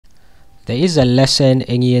There is a lesson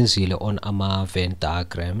engiyenzile on Venn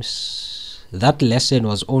diagrams. That lesson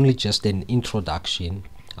was only just an introduction.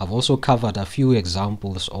 I've also covered a few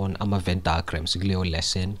examples on Venn diagrams kuleyo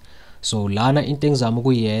lesson. So lana into engizama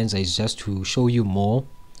ukuyenza is just to show you more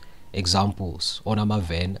examples on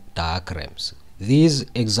Venn diagrams. These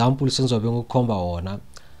examples senzobe ngukhomba wona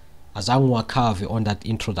azange ngiwakhave on that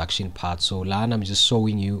introduction part. So lana I'm just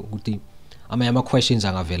showing you ukuthi ama questions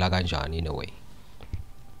angavela kanjani in a way.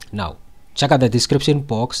 Now check out the description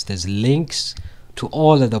box. There's links to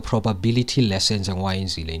all of the probability lessons and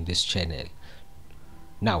engiyenzile in this channel.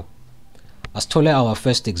 Now let's tell our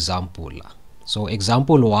first example. So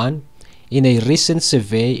example 1, in a recent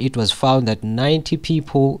survey it was found that 90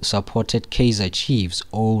 people supported Kaizer Chiefs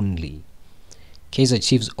only. Kaizer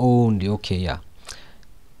Chiefs only, okay, yeah,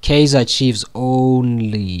 Kaizer Chiefs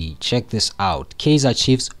only. Check this out, Kaizer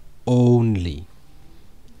Chiefs only.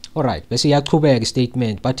 Alright, let's see a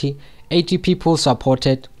statement. But 80 people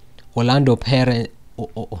supported Orlando Pirates.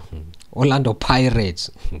 Orlando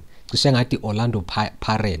Pirates. Orlando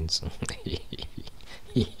Parents.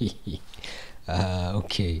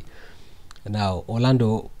 Okay. Now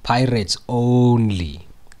Orlando Pirates only,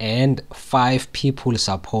 and 5 people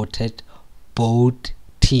supported both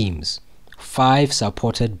teams. 5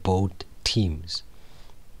 supported both teams.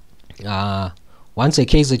 Once a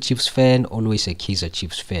Kaizer Chiefs fan, always a Kaizer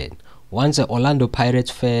Chiefs fan. Once a Orlando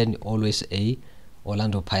Pirates fan, always a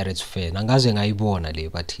Orlando Pirates fan. Angaze ngayibona le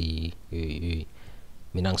bathi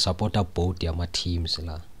mina ngisupporta both yama teams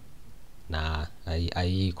la. Nah,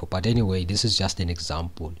 ayikho. But anyway, this is just an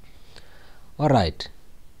example. Alright.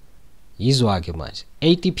 Yizwa ke manje.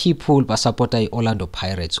 80 people basupporta Orlando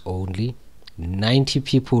Pirates only. 90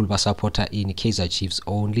 people basupporta in Kaizer Chiefs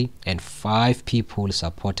only, and 5 people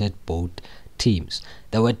supported both teams.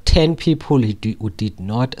 There were 10 people who did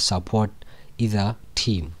not support either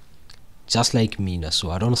team, just like me.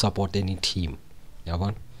 So I don't support any team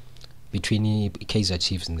between the Kaizer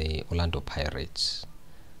Chiefs and the Orlando Pirates,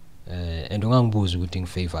 and ungangibuza ukuthi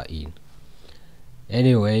ngifavor in.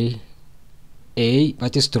 Anyway,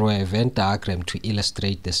 but just draw a Venn diagram to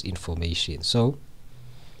illustrate this information. So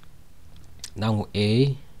now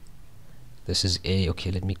A, this is A.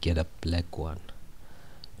 Okay, let me get a black one.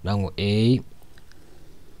 Now A,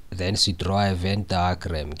 then she draw a Venn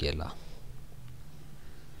diagram gela.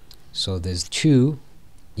 So there's 2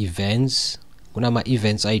 events. Kunama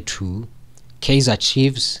events I 2, Kaizer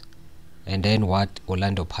Chiefs, and then what?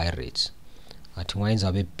 Orlando Pirates. Atingwayenza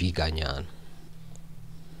abe bigger nyana.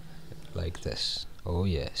 Like this. Oh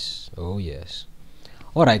yes. Oh yes.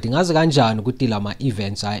 Alright, ngazi kanjani ukuthi lama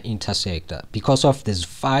events are intersect? Because of there's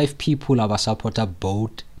 5 people abasupporta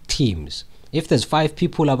both teams. If there's 5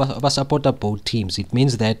 people abasupporta both teams, it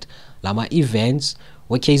means that lama events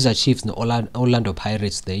where Kaizer Chiefs and Orlando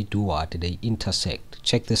Pirates, they do what? They intersect.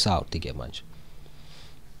 Check this out again, manje.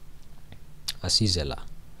 Asizela.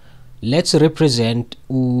 Let's represent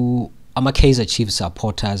ama Kaizer Chiefs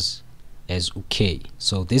supporters as UK.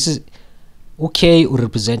 So this is UK will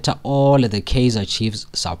represent all of the Kaizer Chiefs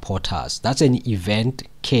supporters. That's an event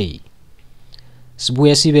K.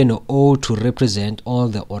 Sibuye sibe no O to represent all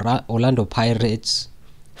the Orlando Pirates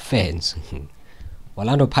fans.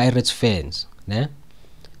 Orlando Pirates fans, ne?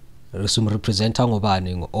 Representa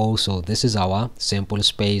ngobani ngo O. So this is our sample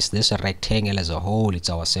space. This rectangle as a whole, it's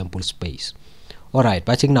our sample space. Alright,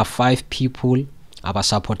 but now 5 people aba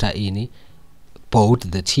supporter ini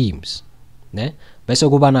both the teams, ne? Bese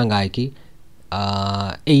kuba nangaki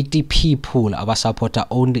 80 people aba supporter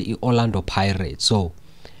only Orlando Pirates. So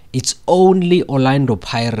it's only Orlando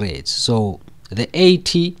Pirates. So the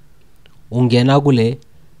 80 ungena kule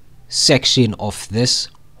section of this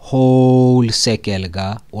whole circle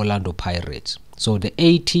ga Orlando Pirates. So the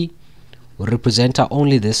 80 will represent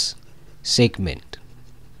only this segment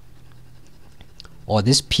or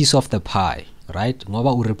this piece of the pie, right?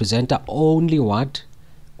 Ngoba will represent only what?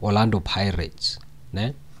 Orlando Pirates,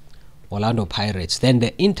 ne? Orlando Pirates. Then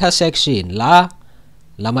the intersection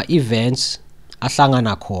lama events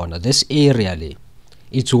ahlangana khona, this area le,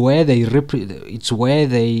 it's where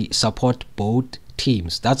they support both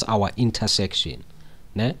teams. That's our intersection,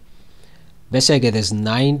 ne? Bese ke there's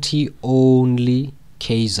 90 only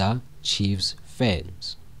Kaizer Chiefs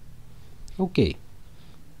fans. Okay.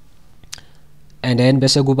 And then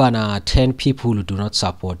bese kuba na 10 people who do not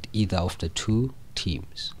support either of the 2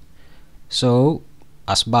 teams. So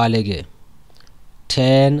asbalege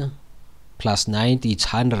 10 plus 90,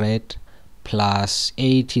 it's 100, plus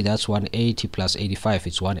 80, that's 180, plus 85,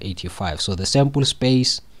 it's 185. So the sample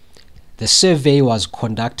space, the survey was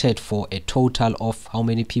conducted for a total of how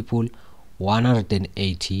many people?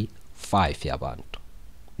 185 yabantu,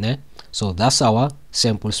 ne? So that's our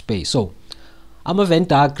sample space. So ama-Venn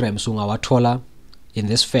diagrams ungawathola in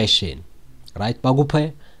this fashion, right?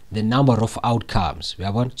 Bakuphe the number of outcomes.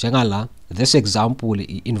 Uyabona njengala this example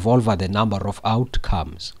involve the number of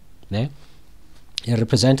outcomes, ne? It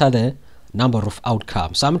represents the number of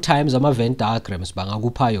outcomes. Sometimes ama-Venn diagrams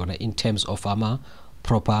bangakupha yona in terms of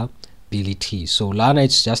probability. So lana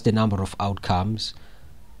it's just the number of outcomes.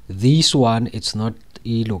 This one it's not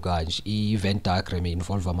Venn diagram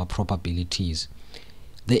involve probabilities.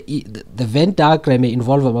 The Venn diagram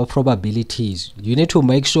involve probabilities. You need to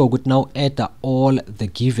make sure that now add all the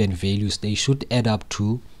given values, they should add up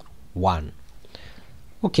to 1.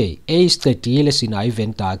 Okay, A is the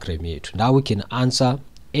Venn diagram yet. Now we can answer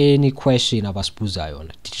any question abasibuzayo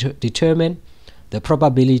yona. Determine the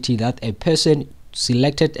probability that a person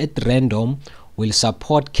selected at random will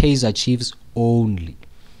support Kaizer Chiefs only.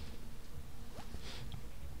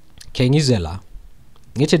 Kengizela,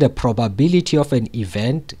 the probability of an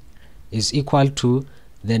event is equal to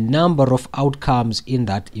the number of outcomes in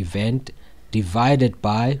that event divided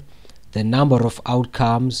by the number of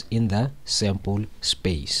outcomes in the sample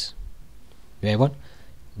space.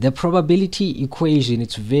 The probability equation,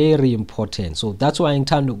 it's very important. So that's why I'm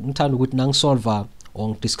to solve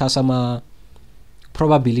or discuss some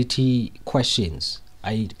probability questions.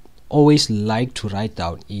 I always like to write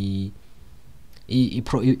down a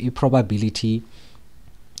probability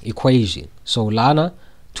equation. So lana,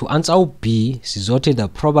 to answer B, sizote the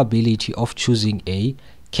probability of choosing A,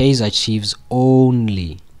 Kaizer Chiefs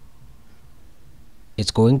only.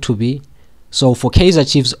 It's going to be, so for Kaizer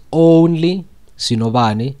Chiefs only,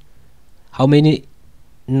 sinobani, how many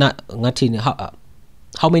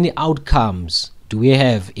outcomes do we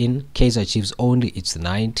have in Kaizer Chiefs only? It's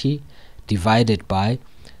 90 divided by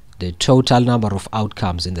the total number of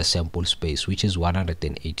outcomes in the sample space, which is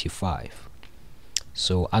 185.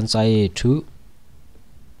 So answer A2.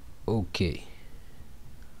 Okay,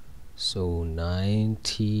 so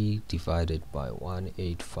 90 divided by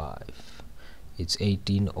 185, it's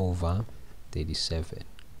 18 over 37.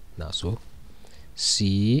 Now so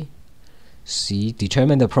C,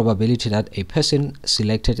 determine the probability that a person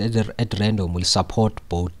selected at random will support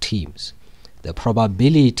both teams. The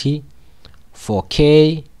probability for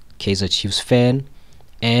K, Kaizer Chiefs fan,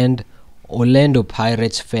 and Orlando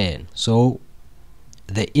Pirates fan. So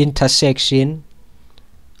the intersection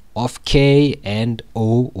of K and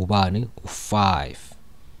O ubani 5.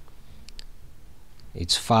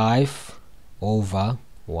 It's 5 over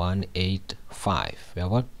 185.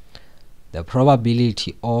 The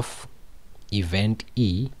probability of event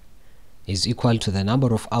E is equal to the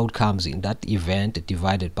number of outcomes in that event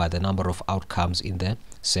divided by the number of outcomes in the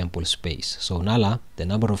sample space. So nala, the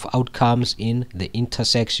number of outcomes in the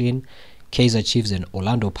intersection Kaizer Chiefs and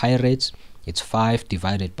Orlando Pirates, it's 5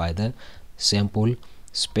 divided by the sample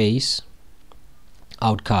space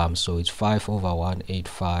outcomes. So it's 5 over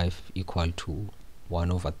 185 equal to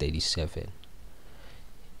 1 over 37.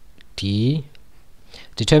 D,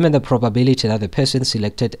 determine the probability that the person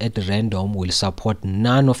selected at random will support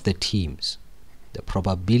none of the teams. The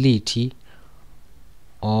probability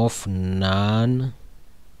of none,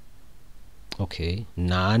 okay,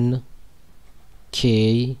 none,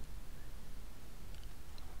 K,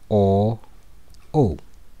 or O.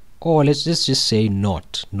 Or let's just say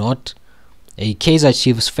not a Kaizer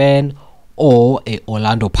Chiefs fan or a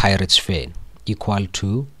Orlando Pirates fan, equal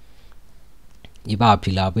to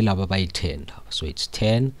 10. So it's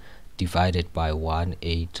 10 divided by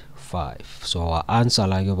 185. So our answer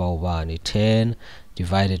like about 10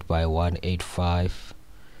 divided by 185,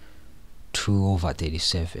 2 over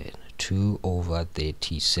 37. 2 over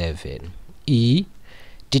 37. E,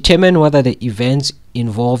 determine whether the events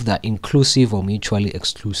involved are inclusive or mutually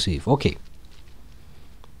exclusive. Okay,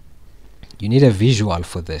 you need a visual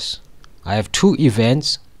for this. I have two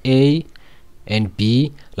events, A and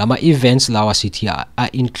B. Lama events lawa city are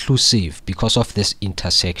inclusive because of this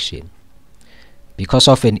intersection. Because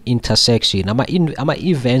of an intersection, ama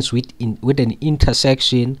events with an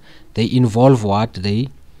intersection, they involve what?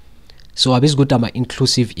 So abis good ama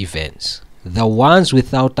inclusive events. The ones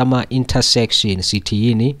without ama intersection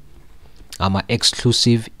city ama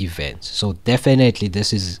exclusive events. So definitely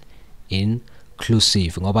this is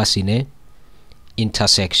inclusive ngoba sine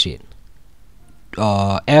intersection.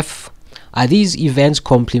 F, are these events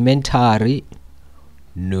complementary?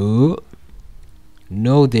 No,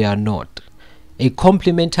 they are not. A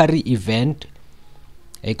complementary event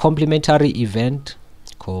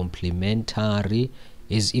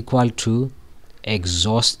is equal to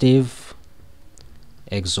exhaustive.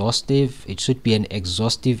 It should be an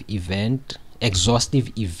exhaustive events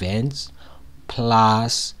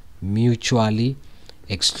plus mutually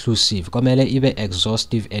exclusive. Komele ibe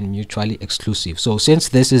exhaustive and mutually exclusive. So since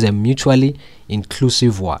this is a mutually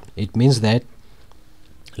inclusive one, it means that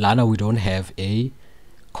lana we don't have a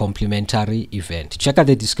complementary event. Check out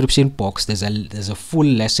the description box. There's a full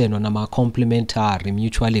lesson on our complementary,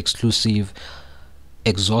 mutually exclusive,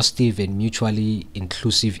 exhaustive and mutually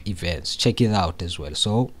inclusive events. Check it out as well.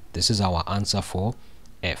 So this is our answer for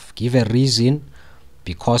F. Give a reason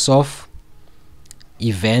because of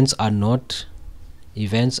events are not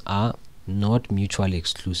mutually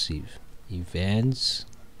exclusive. Events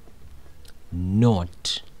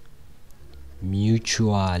not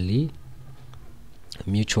mutually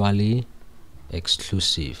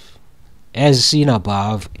exclusive. As seen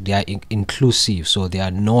above, they are inclusive, so they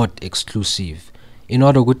are not exclusive. In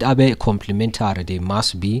order to be complementary, they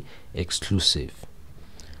must be exclusive.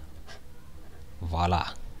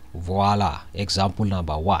 Voila. Example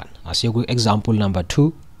number 1. As you go example number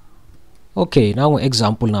 2. Okay, now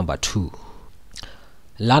example number 2.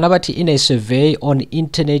 Lanabati, in a survey on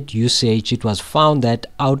internet usage, it was found that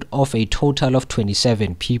out of a total of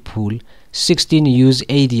 27 people, 16 use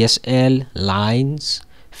ADSL lines,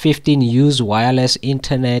 15 use wireless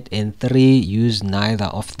internet, and 3 use neither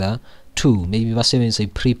of the two. Maybe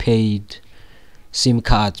basebenzisa prepaid SIM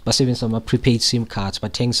cards, basebenzisa prepaid SIM cards,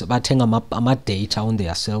 bathenga ama data on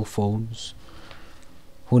their cell phones.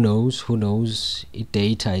 Who knows?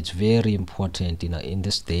 Data, it's very important in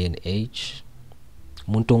this day and age.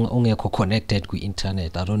 Umuntu ongekho connected ku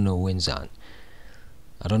internet, I don't know wenzani.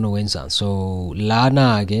 So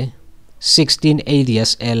lana ke 16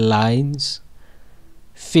 ADSL lines,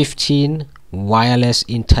 15 wireless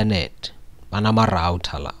internet, banama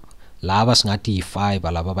router laba singathi 5,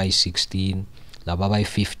 laba bayi 16, laba bayi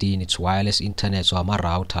 15, it's wireless internet, so ama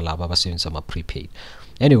router laba basebenzisa ama prepaid.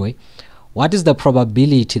 Anyway, what is the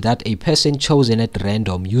probability that a person chosen at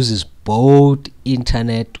random uses both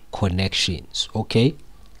internet connections? Okay.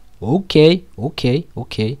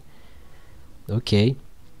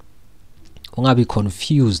 Ungabi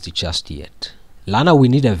confused just yet. Lana, we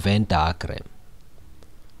need a Venn diagram.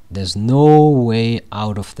 There's no way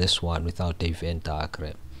out of this one without a Venn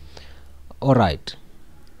diagram. Alright.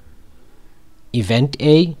 Event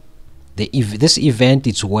A. This event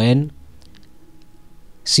is when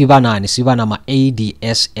Sibanama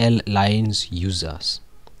ADSL lines users.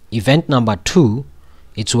 Event number 2,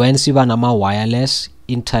 it's when Sibanama wireless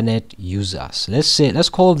internet users. Let's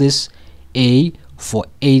call this A for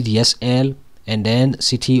ADSL and then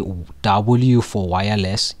W for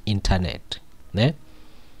wireless internet. Ne?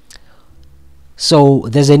 So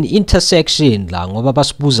there's an intersection.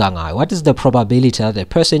 What is the probability that a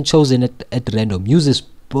person chosen at random uses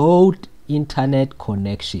both internet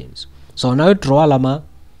connections? So now draw lama.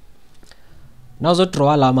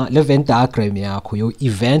 Le Venn diagram yakho, your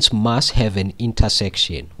events must have an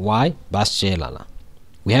intersection. Why?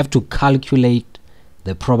 We have to calculate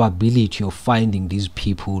the probability of finding these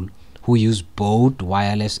people who use both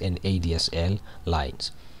wireless and ADSL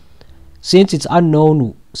lines. Since it's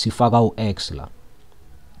unknown, sifaka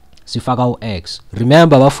x.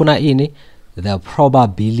 Remember bafuna ini the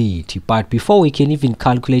probability, but before we can even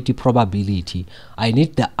calculate the probability, I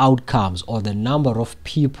need the outcomes or the number of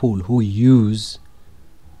people who use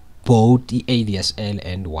both the ADSL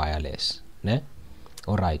and wireless. Ne?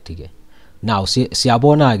 Alright, okay. Now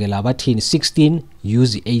siyabona ke la bathini 16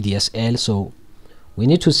 use the ADSL, so we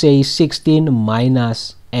need to say 16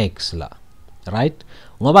 minus x la, right?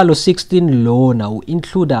 Ngoba lo 16 lo na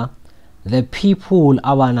include the people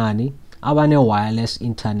abanani abane wireless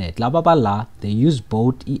internet. Laba bala, they use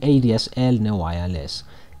both ADSL and wireless.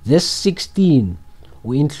 This 16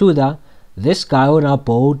 we include this guy on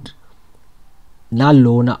both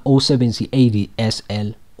nalona 070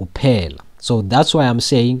 ADSL kuphela. So that's why I'm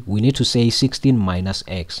saying we need to say 16 minus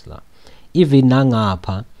x la. Even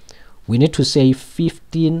nangapha we need to say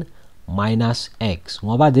 15 minus x.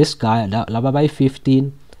 Ngoba this guy laba by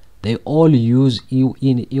 15, they all use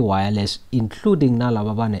in wireless, including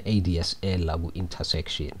nalaba bane ADSL lagu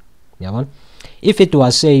intersection. Yabona? If it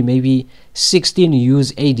was say maybe 16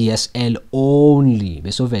 use ADSL only,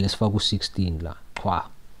 besovele sifaku 16 la. Qwa.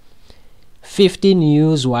 15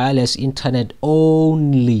 use wireless internet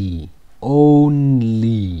only.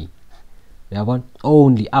 Only.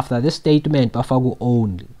 After this statement bafaku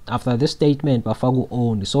only. After this statement bafaku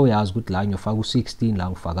only. So yazi ukuthi la ngiyofaku 16 la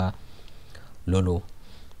ngifaka lo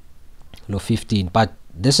 15, but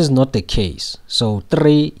this is not the case. So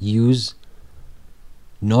 3 use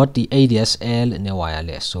not the ADSL and the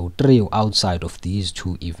wireless. So 3 outside of these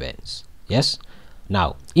two events. Yes.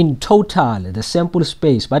 Now in total the sample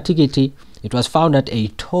space batikiti it was found that a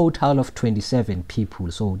total of 27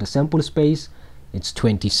 people. So the sample space, it's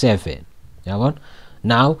 27.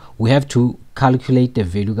 Now we have to calculate the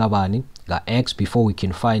value kabani ka x before we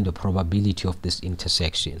can find the probability of this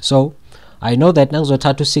intersection. So I know that now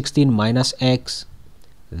 16 minus x,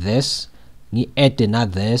 this ni add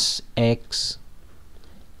another this x,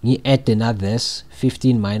 ni add another this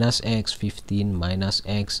 15 minus x, 15 minus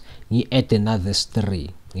x, ni add another this 3,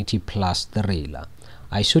 niti plus 3 la.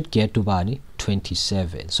 I should get to bani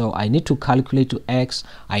 27. So I need to calculate to x,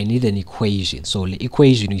 I need an equation. So the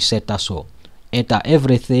equation we set that so eta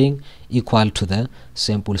everything equal to the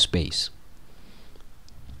sample space.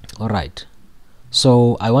 Alright,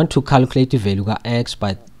 so I want to calculate the value of x,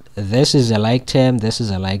 but this is a like term, this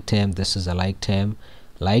is a like term, this is a like term,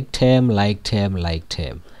 like term, like term, like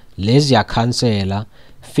term. Let's ya cancel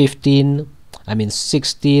 16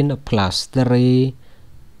 plus 3,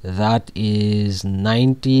 that is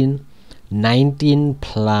 19. 19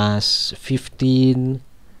 plus 15,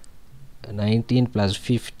 19 plus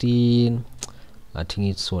 15, I think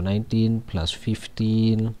it's so 19 plus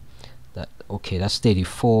 15, that okay, that's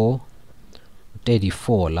 34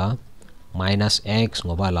 la, minus x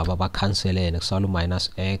ngoba laba ba cancel kusala minus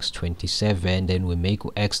x 27, then we make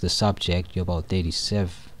x the subject, you're about 34,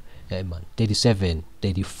 not 37,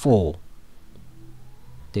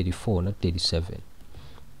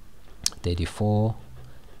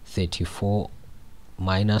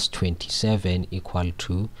 minus 27 equal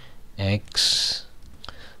to x.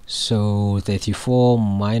 So 34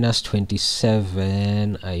 minus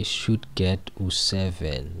 27, I should get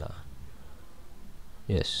 7.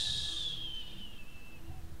 Yes.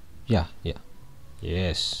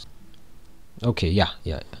 Yes. Okay,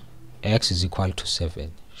 x is equal to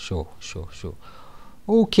 7. Sure.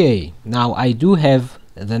 Okay, now I do have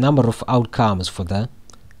the number of outcomes for the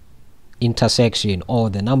intersection,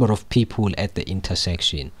 or the number of people at the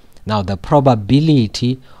intersection. Now the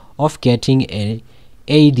probability of getting a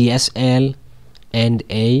ADSL and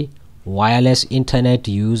a wireless internet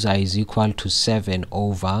user is equal to 7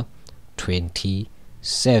 over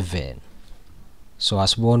 27. So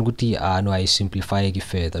as one guti no, I simplify it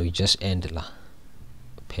further, we just end la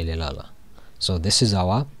pelelala. So this is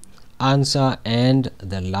our answer and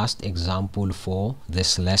the last example for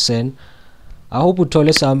this lesson. I hope you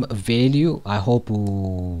told some value. I hope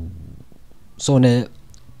you saw a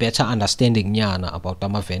better understanding nyana about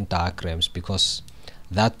Venn diagrams, because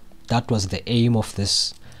that was the aim of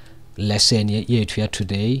this lesson here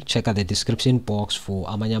today. Check out the description box for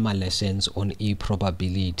amanyama lessons on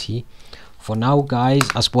e-probability. For now guys,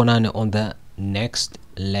 asponane on the next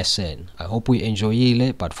lesson. I hope we enjoy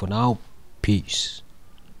it, but for now, peace.